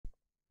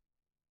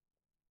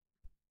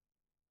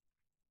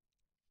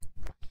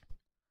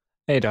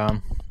Hey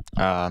Dom.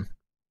 Uh,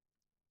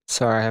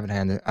 Sorry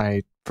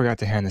I forgot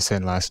to hand this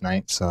in last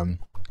night, so I'm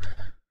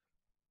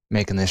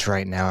making this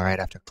right now, right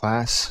after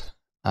class.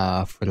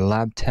 For the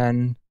Lab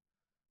 10,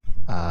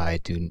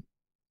 should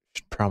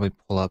probably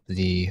pull up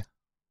the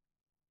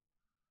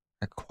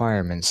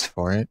requirements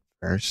for it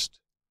first.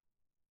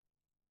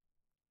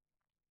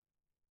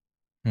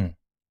 So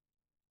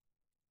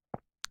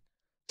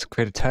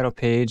create a title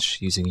page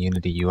using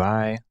Unity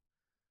UI.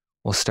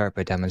 We'll start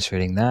by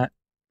demonstrating that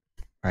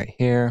right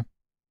here.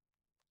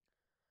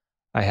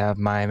 I have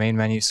my main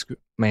menu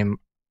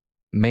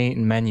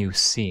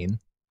scene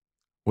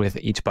with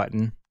each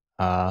button.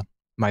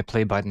 My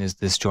play button is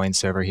this join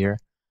server here.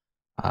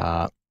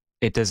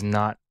 It does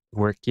not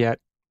work yet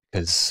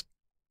because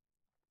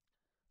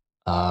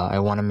I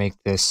want to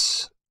make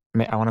this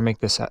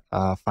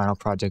final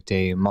project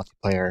a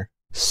multiplayer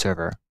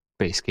server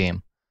based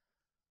game.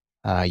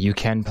 You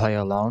can play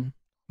alone,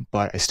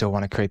 but I still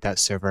want to create that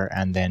server,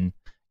 and then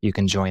you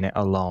can join it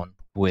alone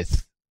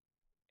with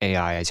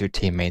AI as your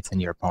teammates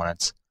and your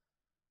opponents.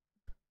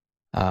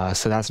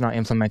 So that's not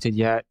implemented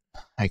yet.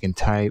 I can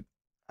type.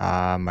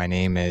 My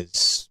name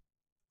is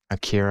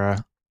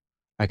Akira.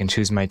 I can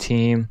choose my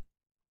team.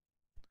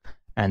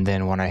 And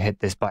then when I hit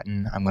this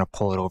button, I'm going to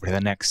pull it over to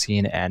the next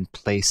scene and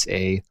place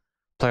a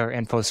player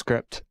info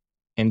script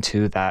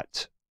into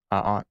that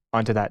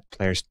onto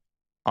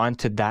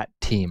that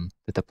team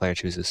that the player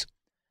chooses.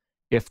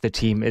 If the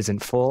team isn't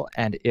full,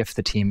 and if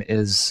the team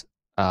is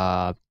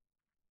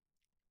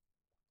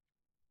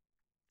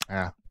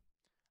I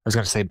was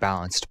going to say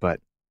balanced, but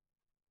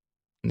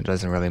it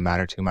doesn't really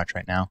matter too much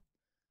right now.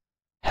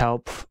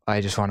 Help, I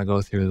just want to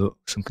go through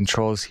some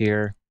controls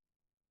here.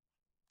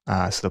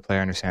 So the player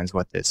understands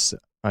what this,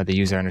 the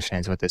user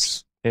understands what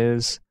this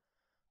is.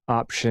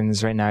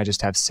 Options, right now I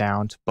just have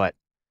sound, but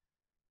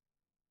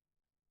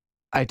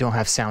I don't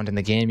have sound in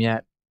the game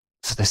yet,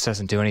 so this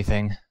doesn't do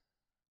anything.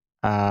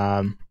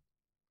 Another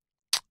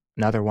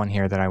one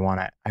here that I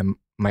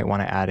might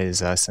want to add is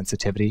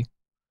sensitivity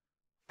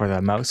for the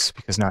mouse,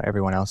 because not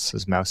everyone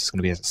else's mouse is going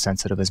to be as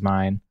sensitive as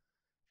mine.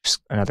 Just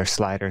another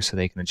slider so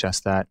they can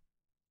adjust that.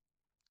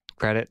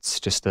 Credits,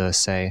 just to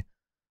say,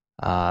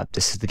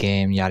 this is the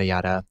game, yada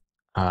yada.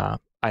 I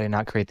did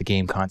not create the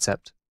game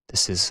concept.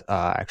 This is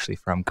actually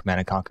from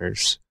Command &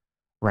 Conquer's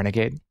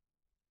Renegade.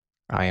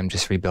 I am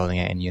just rebuilding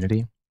it in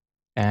Unity.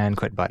 And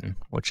quit button,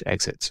 which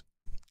exits.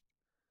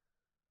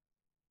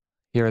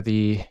 Here are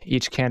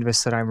each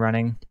canvas that I'm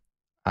running.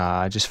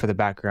 Just for the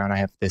background, I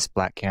have this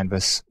black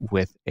canvas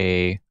with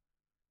a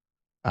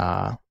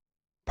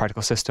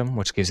particle system,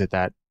 which gives it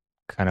that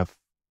kind of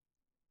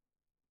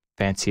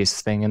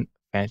fanciest thing and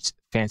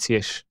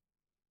fancyish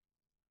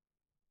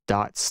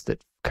dots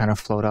that kind of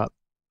float up.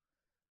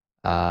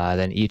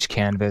 Then each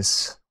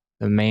canvas,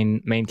 the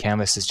main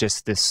canvas is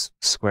just this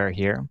square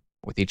here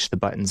with each of the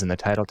buttons and the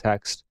title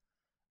text.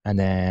 And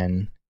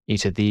then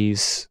each of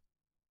these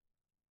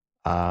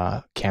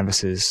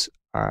canvases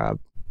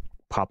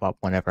pop up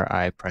whenever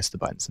I press the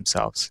buttons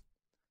themselves.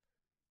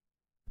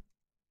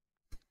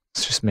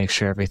 Let's just make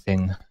sure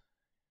everything.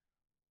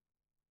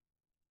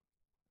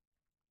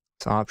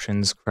 So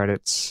options,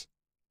 credits,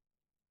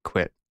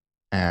 quit,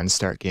 and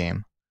start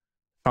game.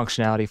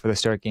 Functionality for the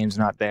start game is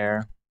not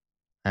there,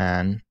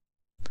 and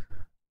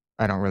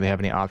I don't really have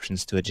any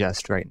options to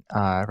adjust right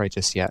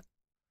just yet,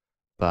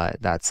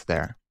 but that's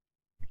there.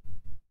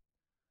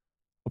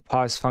 We'll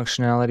pause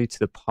functionality to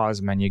the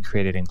pause menu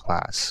created in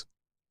class.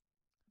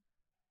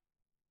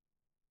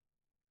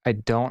 I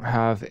don't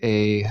have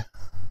the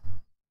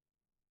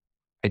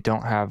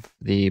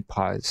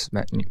pause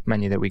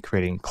menu that we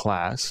created in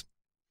class.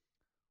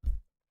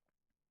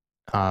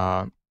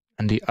 And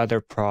the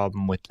other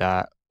problem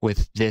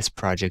with this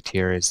project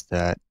here is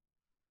that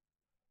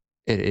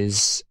it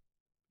is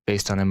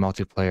based on a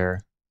multiplayer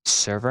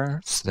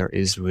server, so there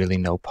is really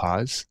no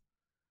pause.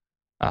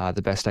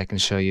 The best I can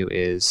show you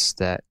is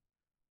that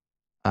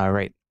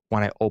right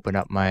when I open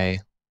up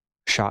my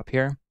shop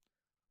here,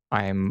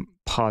 I'm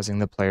pausing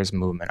the player's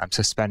movement. I'm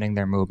suspending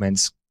their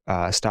movements,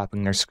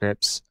 stopping their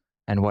scripts,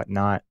 and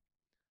whatnot.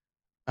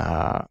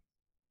 I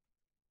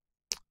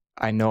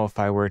know if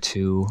I were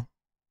to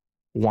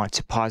want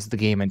to pause the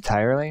game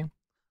entirely,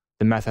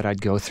 the method I'd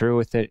go through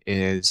with it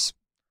is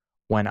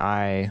when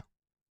I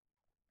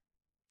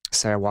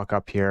walk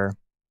up here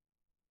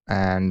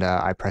and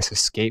I press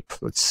escape.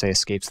 Let's say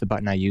escape's the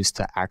button I use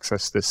to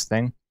access this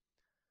thing.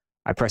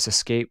 I press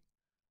escape,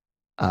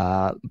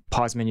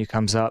 pause menu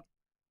comes up.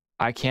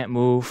 I can't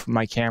move,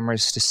 my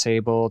camera's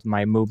disabled,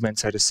 my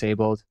movements are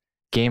disabled.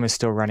 Game is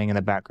still running in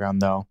the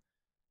background though.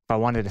 If I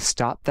wanted to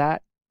stop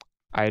that,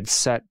 I'd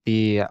set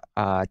the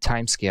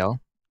timescale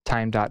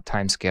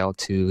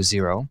to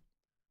 0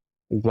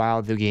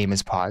 while the game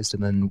is paused,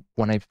 and then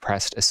when I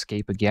pressed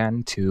escape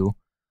again to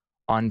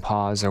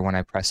unpause, or when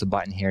I press a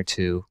button here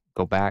to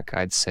go back,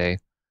 I'd say,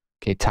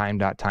 okay,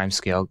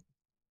 time.timescale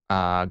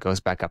goes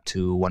back up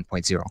to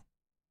 1.0.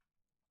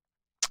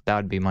 That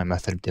would be my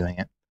method of doing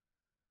it.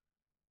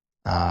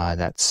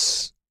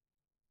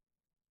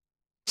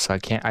 So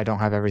I don't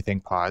have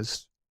everything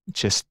paused.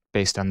 just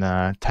based on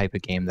the type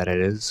of game that it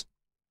is.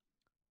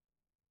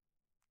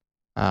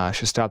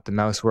 Should stop the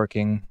mouse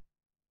working.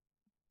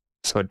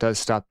 So it does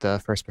stop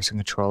the first-person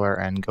controller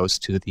and goes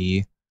to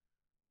the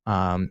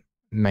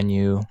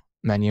menu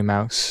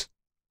mouse.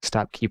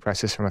 Stop key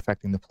presses from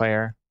affecting the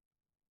player.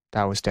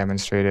 That was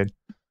demonstrated.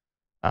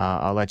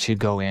 I'll let you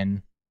go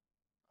in.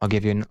 I'll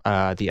give you the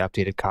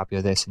updated copy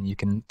of this, and you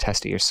can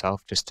test it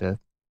yourself just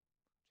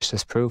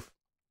as proof.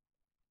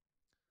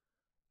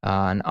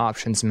 An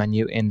options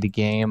menu in the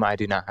game, I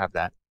do not have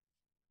that.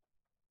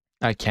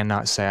 I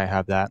cannot say I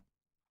have that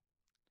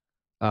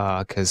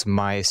because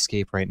my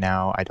escape right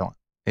now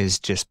is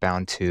just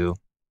bound to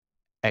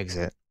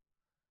exit.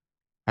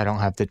 I don't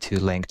have the two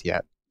linked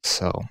yet,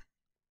 so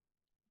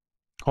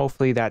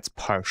hopefully that's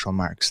partial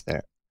marks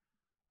there.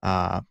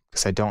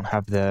 Because I don't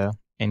have the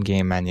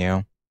in-game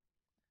menu,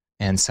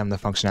 and some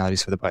of the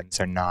functionalities for the buttons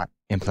are not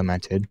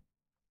implemented.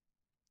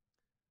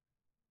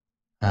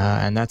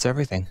 And that's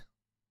everything.